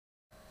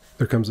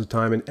There comes a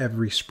time in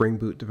every Spring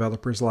Boot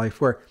developer's life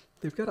where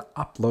they've got to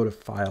upload a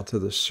file to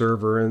the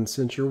server, and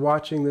since you're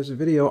watching this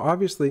video,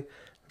 obviously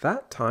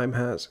that time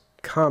has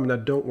come. Now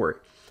don't worry,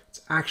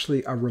 it's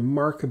actually a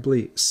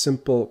remarkably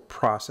simple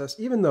process,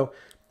 even though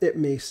it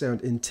may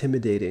sound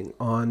intimidating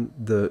on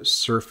the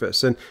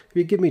surface. And if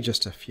you give me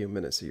just a few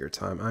minutes of your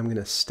time, I'm going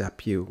to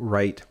step you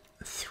right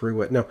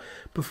through it. Now,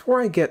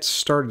 before I get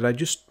started, I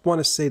just want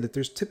to say that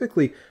there's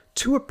typically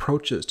two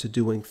approaches to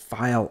doing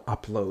file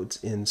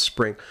uploads in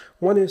Spring.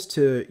 One is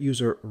to use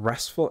a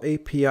RESTful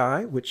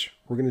API, which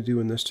we're going to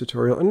do in this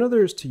tutorial.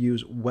 Another is to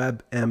use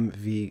Web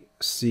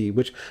MVC,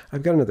 which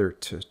I've got another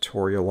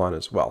tutorial on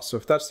as well. So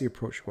if that's the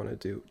approach you want to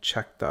do,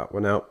 check that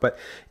one out. But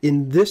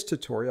in this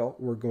tutorial,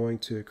 we're going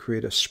to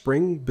create a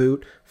Spring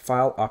Boot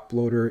file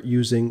uploader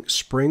using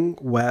Spring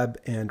Web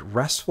and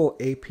RESTful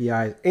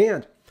APIs,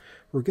 and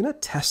we're going to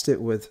test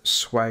it with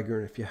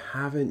Swagger. And if you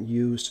haven't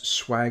used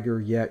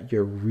Swagger yet,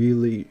 you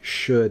really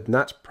should. And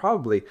that's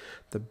probably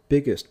the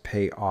biggest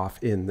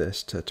payoff in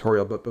this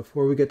tutorial. But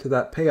before we get to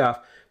that payoff,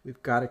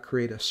 we've got to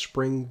create a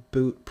Spring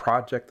Boot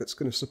project that's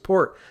going to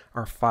support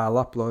our file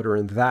uploader.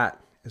 And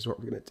that is what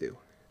we're going to do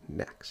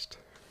next.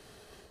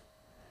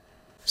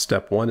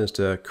 Step one is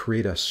to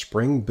create a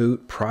Spring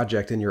Boot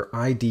project in your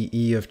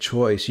IDE of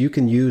choice. You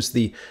can use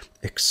the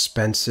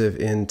expensive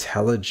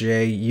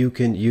IntelliJ. You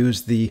can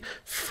use the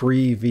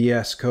free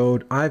VS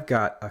Code. I've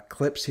got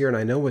Eclipse here, and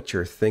I know what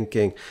you're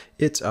thinking.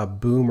 It's a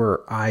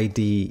boomer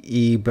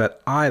IDE,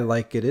 but I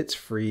like it. It's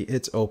free,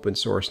 it's open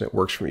source, and it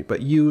works for me.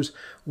 But use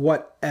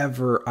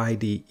whatever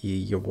IDE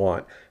you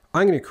want.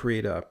 I'm going to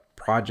create a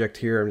project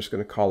here. I'm just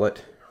going to call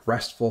it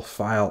RESTful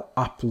File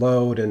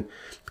Upload, and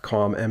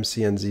com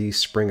mcnz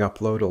spring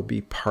upload will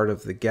be part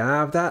of the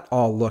gav. That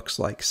all looks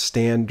like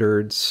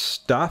standard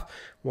stuff.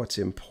 What's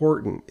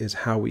important is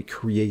how we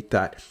create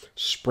that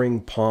Spring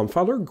POM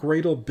file or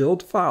Gradle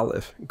build file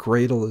if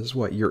Gradle is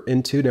what you're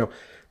into. Now,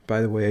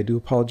 by the way, I do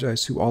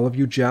apologize to all of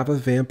you Java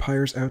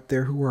vampires out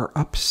there who are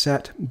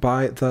upset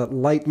by the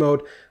light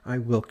mode. I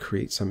will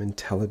create some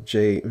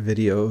IntelliJ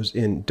videos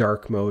in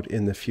dark mode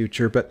in the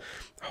future, but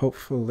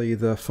hopefully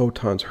the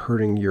photons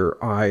hurting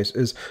your eyes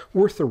is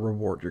worth the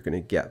reward you're going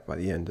to get by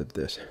the end of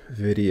this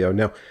video.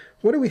 Now,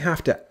 what do we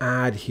have to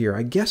add here?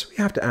 I guess we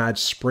have to add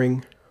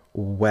Spring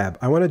Web.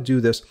 I want to do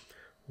this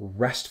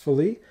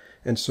RESTfully,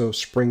 and so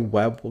Spring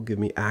Web will give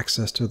me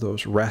access to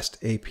those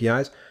REST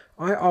APIs.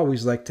 I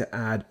always like to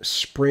add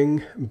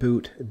Spring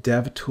Boot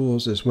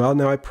DevTools as well.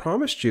 Now, I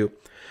promised you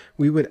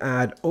we would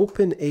add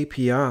Open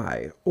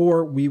API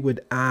or we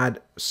would add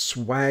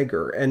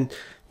Swagger, and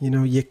you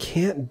know, you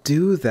can't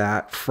do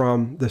that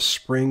from the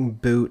Spring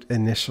Boot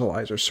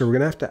initializer. So we're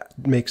going to have to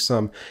make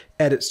some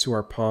edits to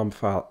our POM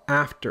file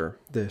after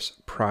this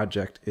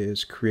project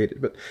is created.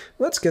 But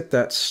let's get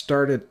that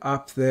started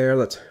up there.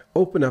 Let's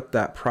open up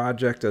that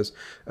project as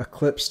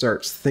Eclipse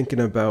starts thinking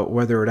about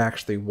whether it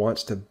actually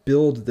wants to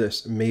build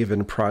this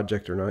Maven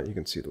project or not. You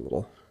can see the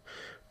little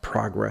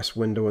progress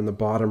window in the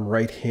bottom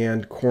right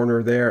hand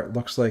corner there. It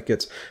looks like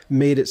it's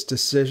made its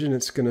decision.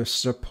 It's going to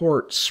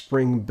support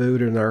Spring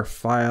Boot in our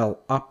file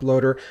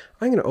uploader.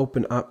 I'm going to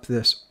open up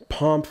this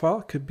POM file.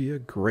 It could be a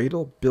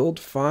Gradle build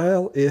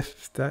file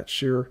if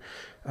that's your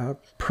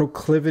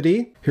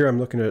proclivity. Here I'm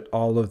looking at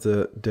all of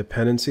the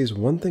dependencies.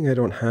 One thing I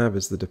don't have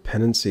is the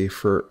dependency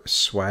for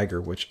Swagger,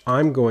 which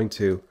I'm going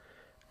to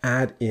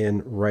add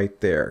in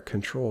right there.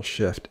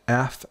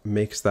 Control-Shift-F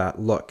makes that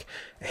look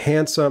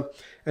handsome.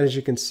 And as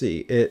you can see,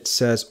 it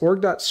says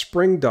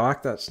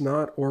org.springdoc. That's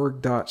not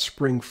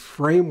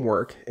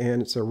org.springframework.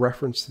 And it's a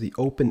reference to the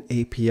Open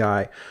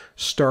API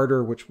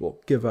starter, which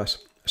will give us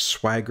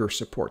Swagger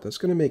support. That's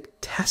going to make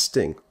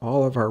testing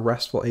all of our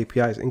RESTful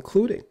APIs,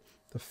 including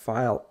the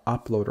file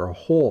uploader, a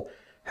whole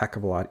heck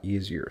of a lot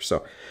easier.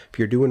 So if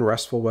you're doing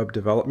RESTful web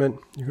development,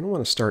 you're going to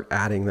want to start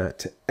adding that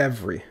to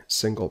every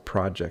single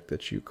project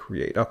that you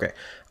create. Okay,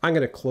 I'm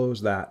going to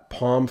close that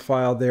POM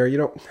file there. You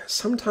know,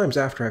 sometimes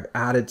after I've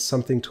added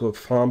something to a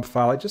POM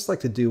file, I just like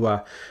to do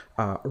a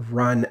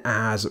run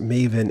as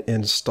Maven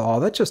install.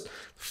 That just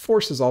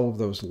forces all of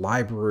those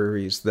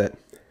libraries that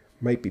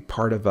might be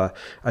part of a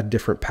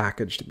different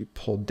package to be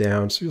pulled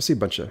down. So you'll see a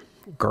bunch of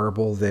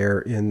garble there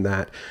in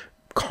that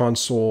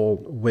console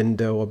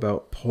window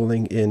about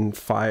pulling in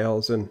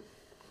files, and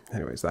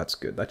anyways, that's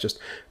good. That just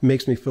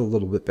makes me feel a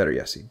little bit better.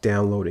 Yes, see,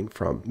 downloading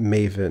from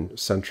Maven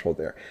Central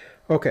there.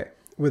 Okay,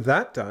 with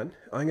that done,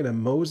 I'm going to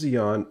mosey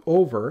on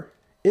over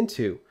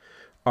into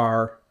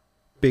our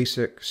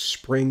basic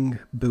Spring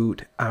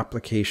Boot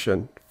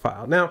application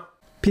file. Now,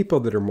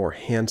 people that are more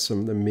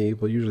handsome than me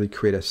will usually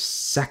create a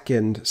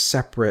second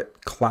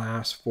separate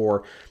class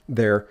for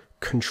their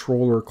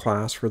controller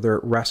class for their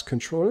REST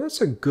controller.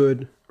 That's a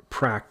good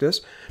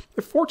practice.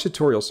 But for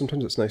tutorials,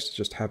 sometimes it's nice to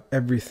just have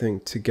everything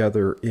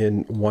together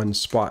in one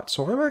spot.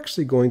 So I'm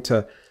actually going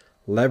to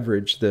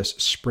leverage this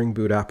Spring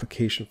Boot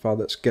application file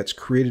that gets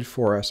created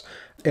for us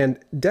and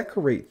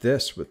decorate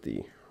this with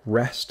the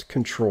REST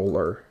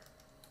controller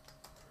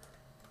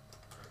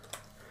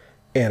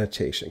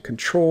annotation.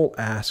 Control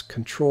S,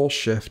 Control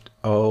Shift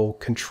O,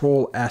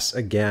 Control S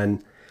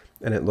again,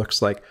 and it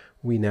looks like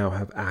we now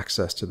have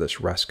access to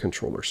this REST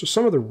controller. So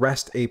some of the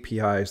REST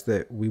APIs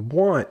that we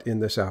want in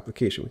this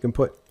application, we can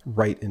put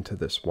right into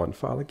this one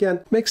file.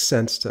 Again, makes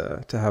sense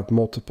to have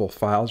multiple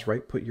files,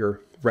 right? Put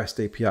your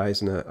REST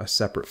APIs in a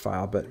separate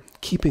file, but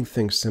keeping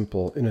things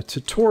simple in a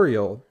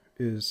tutorial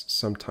is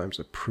sometimes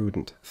a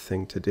prudent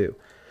thing to do.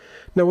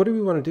 Now, what do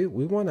we want to do?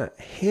 We want to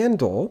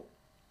handle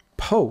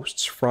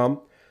posts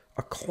from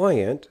a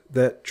client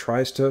that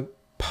tries to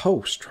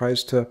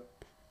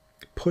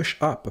push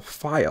up a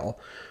file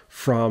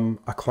from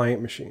a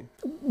client machine.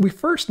 We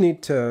first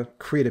need to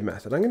create a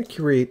method. I'm going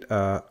to create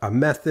a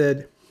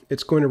method.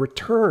 It's going to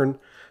return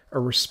a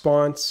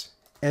response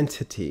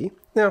entity.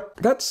 Now,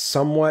 that's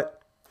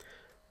somewhat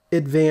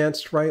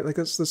advanced, right? Like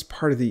that's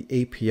part of the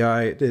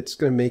API. It's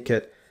going to make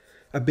it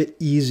a bit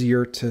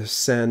easier to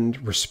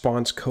send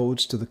response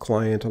codes to the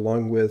client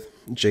along with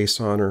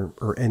JSON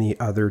or any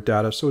other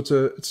data. So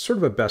it's sort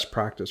of a best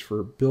practice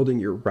for building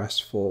your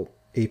RESTful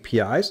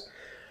APIs.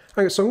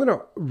 Okay, so I'm going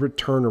to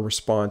return a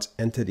response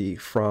entity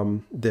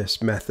from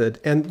this method,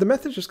 and the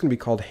method is just going to be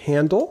called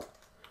handle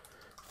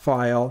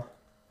file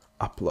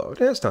upload.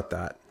 And it's not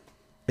that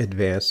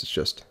advanced. It's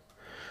just,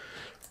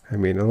 I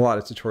mean, a lot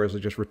of tutorials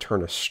will just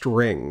return a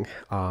string,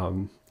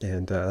 and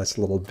that's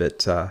a little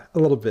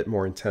bit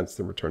more intense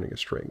than returning a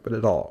string, but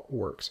it all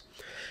works.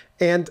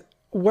 And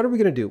what are we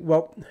going to do?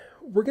 Well,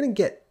 we're going to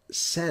get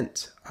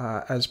sent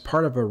as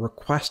part of a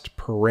request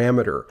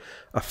parameter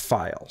a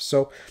file.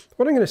 So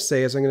what I'm going to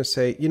say is I'm going to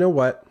say, you know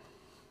what?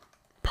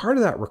 Part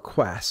of that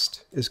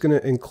request is going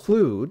to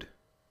include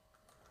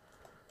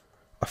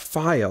a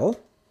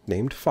file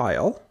named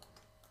file.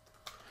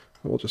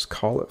 We'll just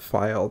call it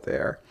file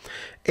there.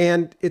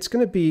 And it's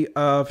going to be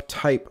of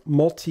type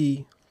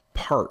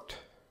multipart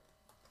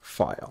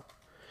file.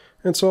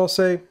 And so I'll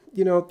say,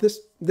 you know,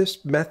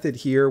 this method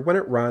here, when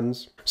it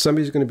runs,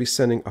 somebody's going to be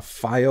sending a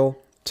file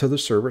to the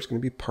server. It's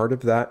going to be part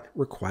of that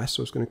request.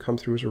 So it's going to come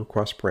through as a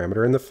request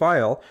parameter. And the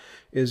file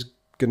is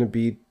going to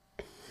be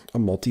a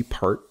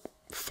multipart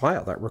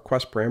file. That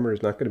request parameter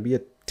is not going to be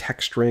a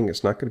text string.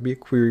 It's not going to be a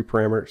query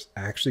parameter. It's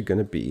actually going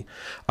to be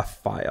a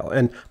file.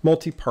 And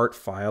multipart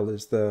file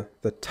is the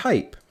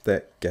type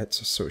that gets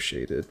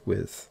associated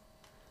with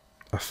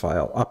a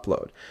file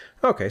upload.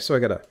 Okay, so I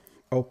got to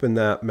open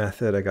that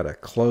method. I got to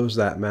close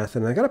that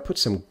method. And I got to put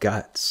some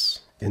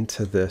guts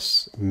into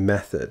this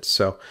method.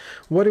 So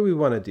what do we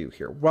want to do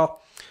here?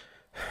 Well,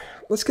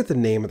 let's get the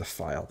name of the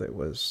file that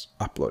was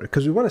uploaded,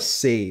 because we want to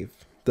save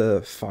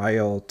the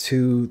file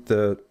to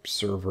the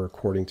server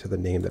according to the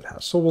name that it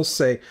has. So we'll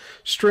say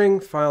string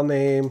file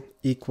name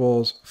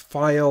equals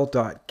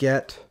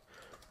file.get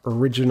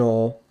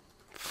original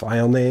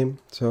file name.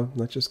 So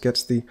that just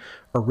gets the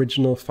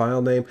original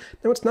file name.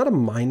 Now it's not a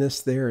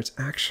minus there, it's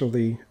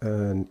actually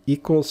an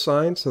equal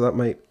sign, so that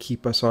might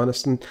keep us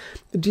honest. And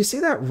do you see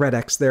that red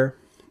X there?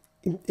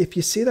 If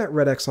you see that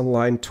red X on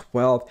line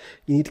 12,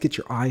 you need to get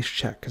your eyes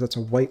checked because that's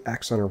a white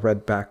X on a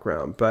red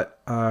background.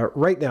 But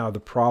right now, the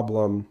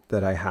problem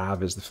that I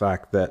have is the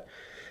fact that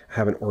I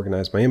haven't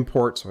organized my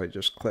imports. So I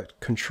just clicked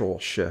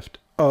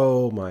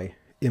Control-Shift-O. My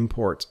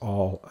imports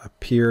all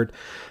appeared.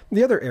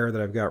 The other error that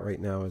I've got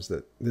right now is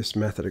that this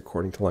method,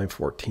 according to line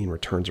 14,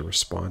 returns a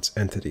response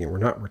entity, and we're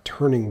not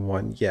returning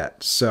one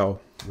yet.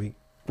 So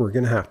we're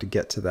going to have to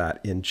get to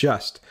that in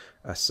just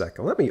a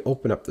second. Let me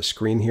open up the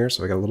screen here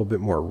so I got a little bit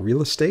more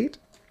real estate.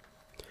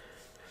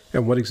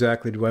 And what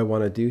exactly do I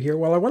want to do here?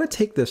 Well, I want to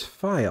take this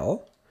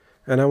file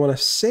and I want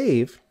to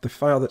save the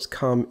file that's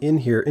come in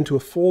here into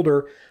a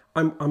folder.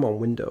 I'm on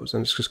Windows,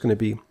 and it's just going to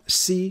be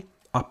C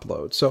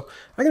upload. So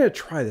I'm going to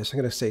try this. I'm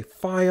going to say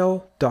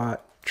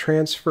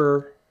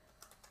file.transfer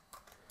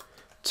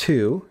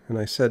to, and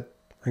I said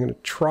I'm going to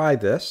try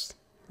this.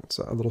 It's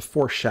a little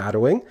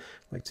foreshadowing. I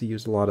like to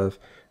use a lot of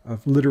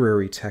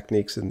literary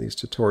techniques in these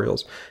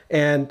tutorials.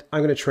 And I'm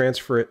going to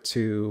transfer it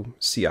to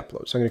C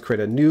upload. So I'm going to create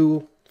a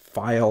new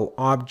file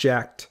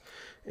object,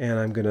 and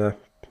I'm going to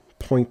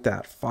point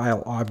that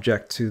file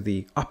object to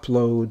the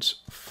uploads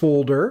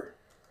folder.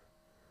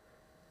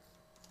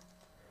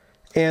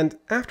 And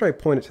after I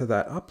point it to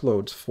that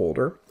uploads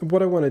folder,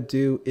 what I want to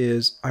do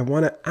is I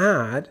want to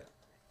add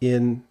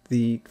in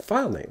the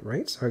file name,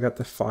 right? So I got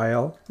the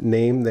file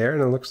name there,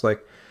 and it looks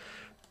like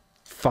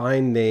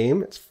fine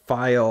name. It's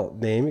file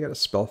name. You got to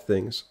spell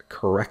things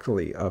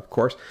correctly, of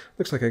course.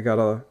 Looks like I got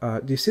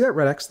a, do you see that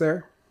red X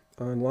there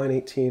on line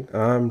 18?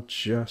 I'm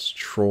just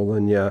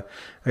trolling you. I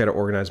got to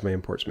organize my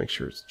imports, make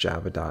sure it's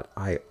java.io.file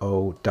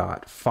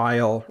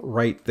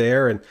right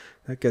there. And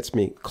that gets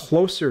me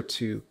closer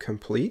to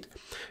complete.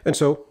 And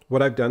so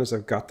what I've done is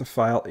I've got the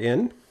file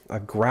in,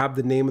 I've grabbed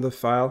the name of the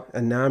file,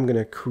 and now I'm going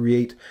to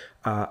create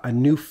a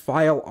new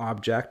file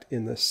object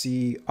in the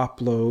C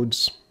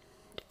uploads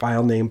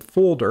file name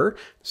folder.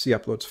 C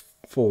uploads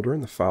folder,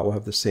 and the file will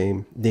have the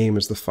same name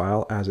as the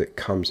file as it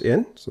comes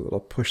in. So it'll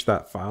push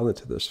that file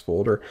into this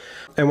folder.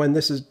 And when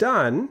this is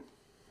done,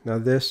 now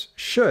this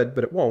should,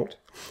 but it won't,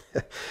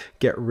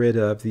 get rid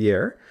of the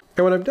error.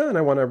 And when I'm done,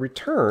 I want to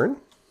return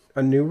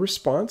a new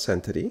response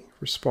entity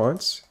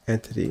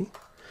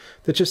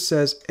that just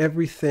says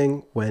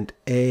everything went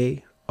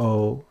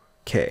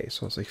Okay,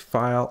 so it's like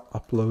file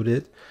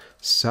uploaded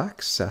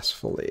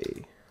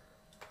successfully.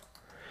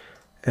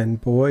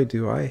 And boy,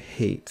 do I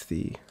hate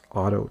the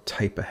auto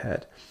type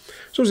ahead.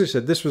 So as I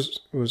said, this was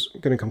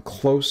going to come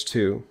close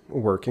to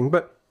working,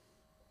 but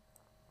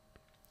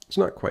it's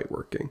not quite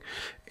working.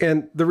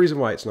 And the reason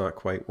why it's not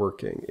quite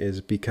working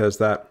is because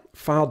that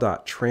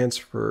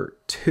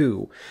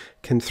file.transfer2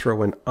 can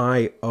throw an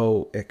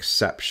IO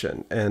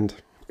exception. And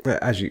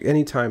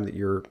anytime that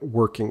you're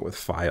working with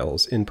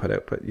files, input,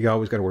 output, you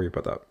always got to worry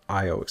about that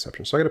IO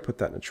exception. So I got to put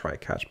that in a try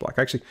catch block.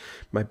 Actually,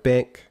 my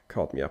bank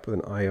called me up with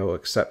an IO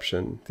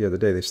exception the other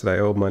day. They said I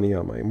owe money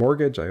on my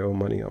mortgage, I owe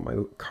money on my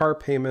car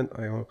payment,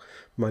 I owe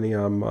money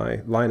on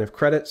my line of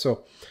credit.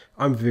 So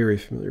I'm very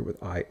familiar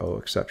with IO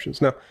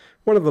exceptions. Now,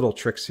 one of the little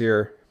tricks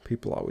here,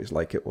 people always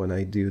like it when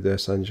I do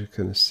this. I'm just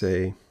going to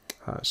say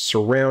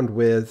surround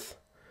with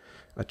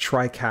a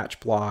try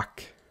catch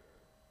block.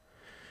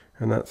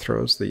 And that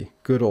throws the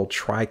good old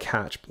try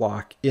catch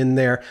block in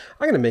there.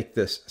 I'm going to make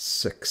this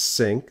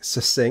succinct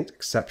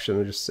exception.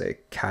 I'll just say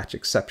catch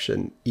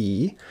exception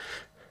E.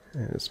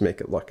 And just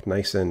make it look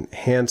nice and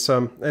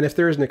handsome. And if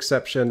there is an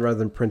exception, rather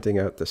than printing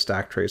out the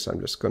stack trace, I'm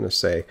just going to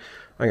say,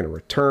 I'm going to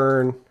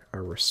return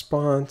a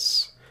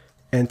response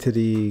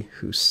entity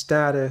whose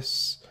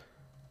status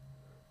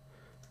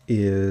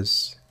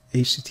is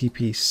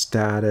HTTP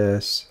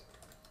status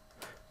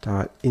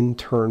dot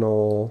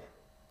internal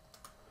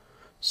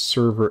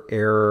server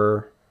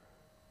error.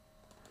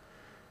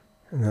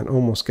 And that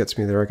almost gets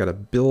me there. I got to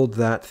build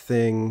that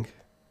thing.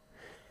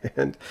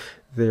 And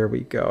there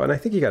we go. And I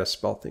think you got to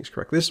spell things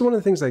correctly. This is one of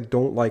the things I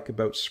don't like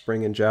about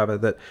Spring and Java,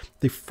 that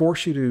they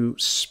force you to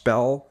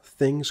spell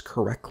things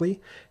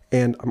correctly.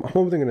 And I'm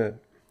hoping they're going to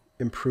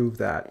improve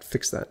that,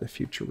 fix that in a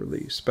future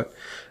release. But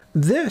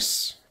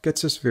this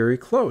gets us very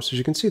close. As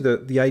you can see,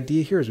 the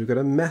idea here is we've got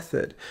a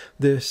method.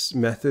 This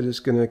method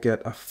is going to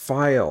get a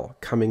file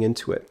coming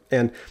into it.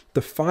 And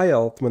the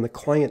file, when the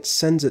client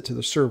sends it to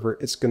the server,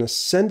 it's going to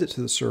send it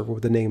to the server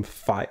with the name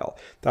file.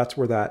 That's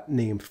where that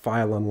name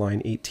file on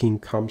line 18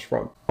 comes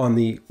from. On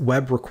the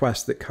web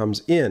request that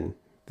comes in,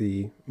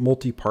 the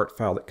multipart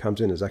file that comes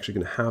in is actually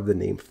going to have the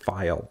name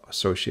file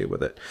associated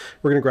with it.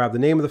 We're going to grab the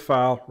name of the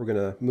file. We're going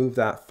to move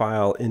that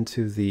file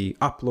into the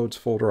uploads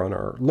folder on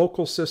our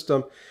local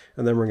system.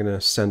 And then we're going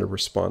to send a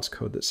response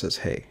code that says,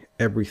 hey,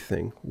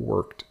 everything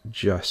worked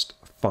just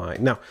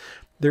fine. Now,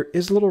 there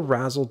is a little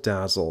razzle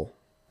dazzle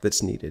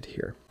that's needed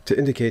here. To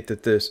indicate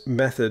that this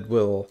method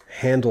will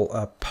handle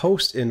a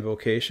post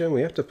invocation,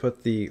 we have to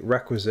put the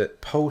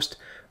requisite post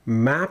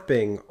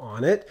mapping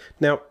on it.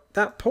 Now,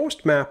 that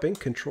post mapping,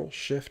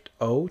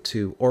 Control-Shift-O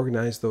to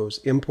organize those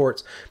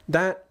imports,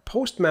 that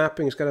post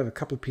mapping has got to have a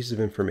couple of pieces of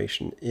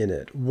information in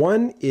it.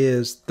 One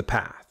is the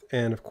path.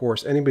 And of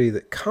course, anybody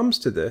that comes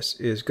to this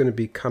is going to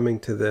be coming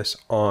to this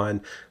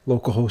on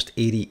localhost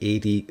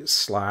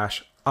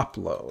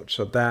 8080/upload.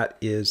 So that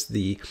is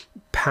the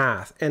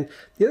path. And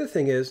the other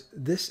thing is,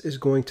 this is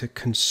going to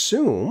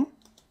consume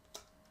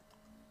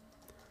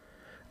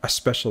a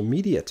special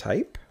media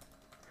type.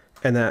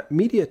 And that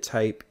media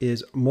type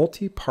is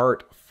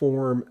multipart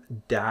form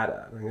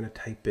data. I'm going to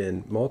type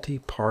in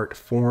multipart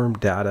form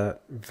data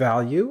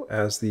value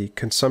as the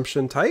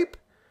consumption type.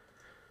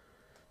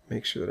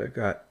 Make sure that I've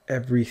got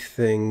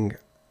everything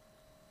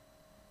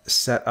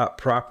set up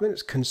properly.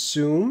 It's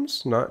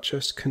consumes, not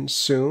just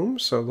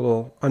consumes. So a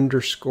little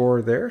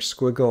underscore there,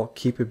 squiggle,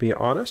 keeping me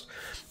honest.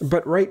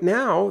 But right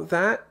now,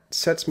 that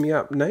sets me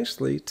up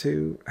nicely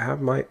to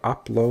have my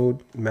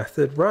upload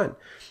method run.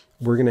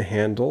 We're going to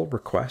handle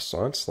requests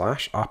on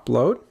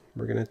 /upload.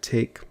 We're going to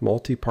take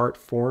multipart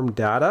form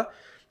data.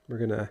 We're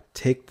going to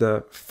take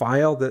the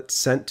file that's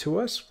sent to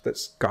us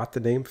that's got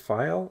the name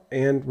file,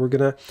 and we're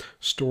going to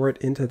store it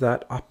into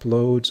that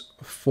uploads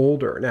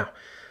folder. Now,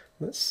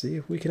 let's see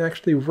if we can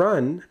actually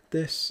run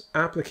this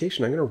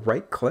application. I'm going to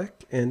right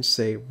click and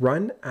say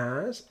run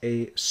as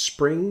a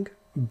Spring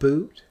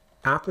Boot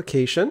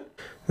application.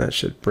 That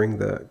should bring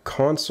the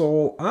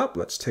console up.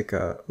 Let's take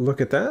a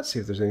look at that, see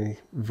if there's any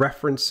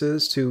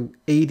references to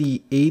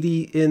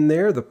 8080 in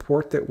there, the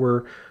port that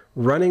we're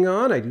running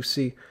on. I do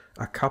see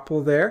a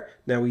couple there.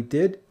 Now we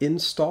did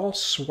install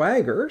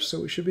Swagger,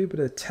 so we should be able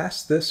to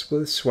test this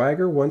with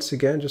Swagger. Once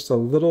again, just a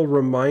little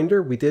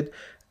reminder, we did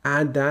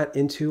add that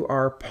into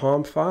our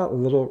POM file, a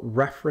little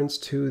reference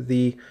to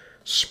the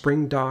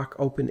Spring Doc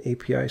Open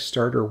API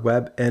Starter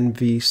Web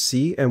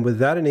MVC. And with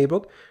that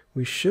enabled,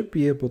 we should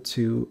be able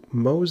to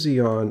mosey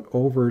on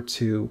over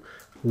to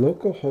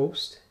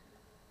localhost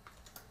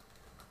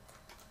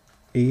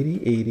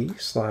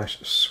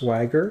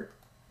 8080/swagger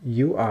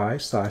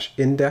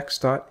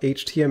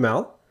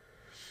UI/index.html.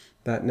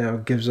 That now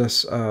gives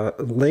us a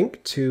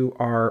link to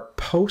our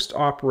post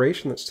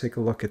operation. Let's take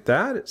a look at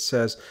that. It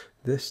says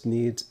this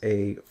needs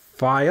a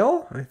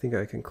file. I think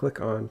I can click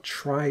on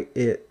try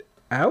it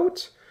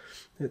out.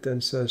 It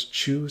then says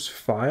choose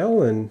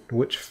file, and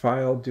which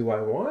file do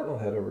I want? I'll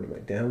head over to my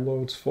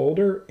downloads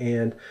folder,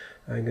 and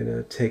I'm going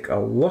to take a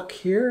look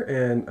here,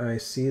 and I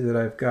see that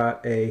I've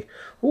got a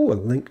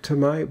link to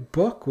my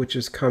book, which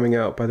is coming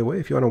out. By the way,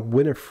 if you want to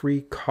win a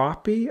free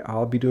copy,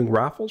 I'll be doing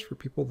raffles for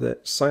people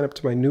that sign up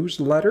to my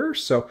newsletter.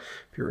 So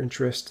if you're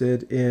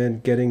interested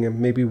in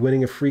getting maybe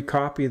winning a free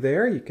copy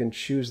there, you can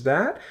choose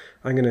that.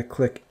 I'm going to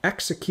click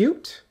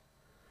execute.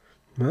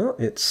 Well,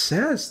 it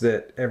says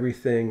that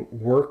everything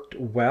worked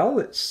well.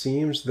 It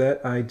seems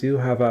that I do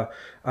have a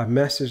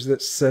message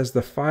that says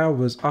the file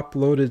was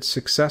uploaded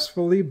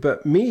successfully,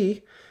 but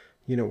me,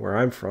 you know where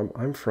I'm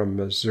from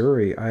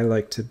Missouri. I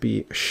like to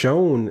be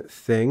shown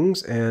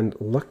things, and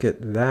look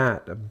at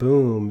that.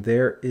 Boom,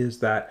 there is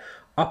that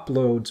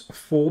uploads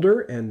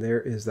folder, and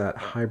there is that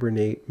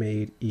Hibernate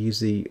Made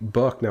Easy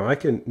book. Now I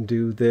can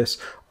do this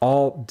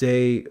all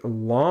day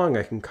long.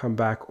 I can come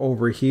back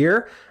over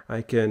here.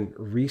 I can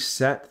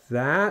reset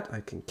that.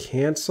 I can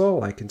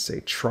cancel. I can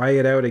say try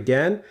it out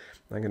again.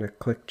 I'm going to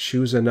click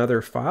choose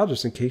another file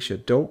just in case you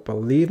don't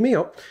believe me.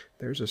 Oh,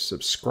 there's a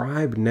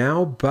subscribe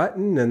now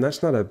button, and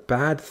that's not a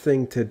bad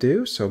thing to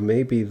do. So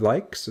maybe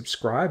like,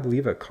 subscribe,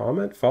 leave a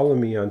comment, follow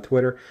me on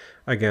Twitter.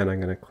 Again, I'm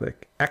going to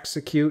click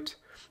execute.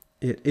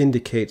 It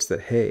indicates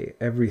that, hey,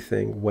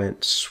 everything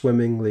went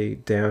swimmingly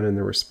down in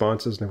the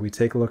responses. And if we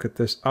take a look at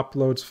this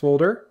uploads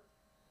folder,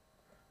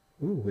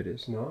 ooh, it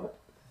is not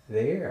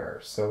there.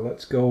 So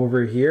let's go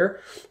over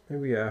here.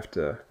 Maybe I have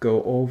to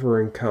go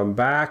over and come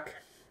back.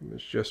 It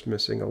was just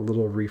missing a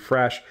little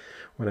refresh.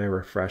 When I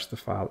refreshed the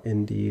file,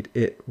 indeed,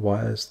 it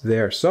was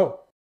there. So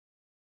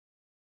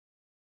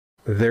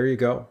there you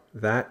go.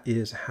 That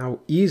is how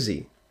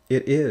easy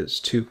it is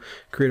to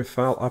create a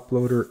file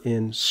uploader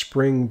in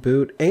Spring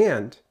Boot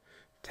and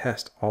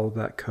test all of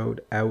that code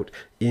out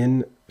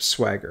in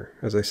Swagger.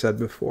 As I said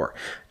before,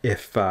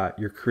 if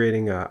you're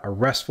creating a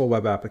RESTful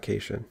web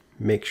application,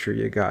 make sure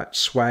you got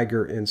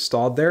Swagger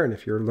installed there. And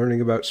if you're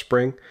learning about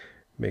Spring,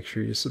 make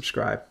sure you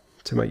subscribe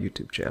to my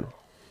YouTube channel.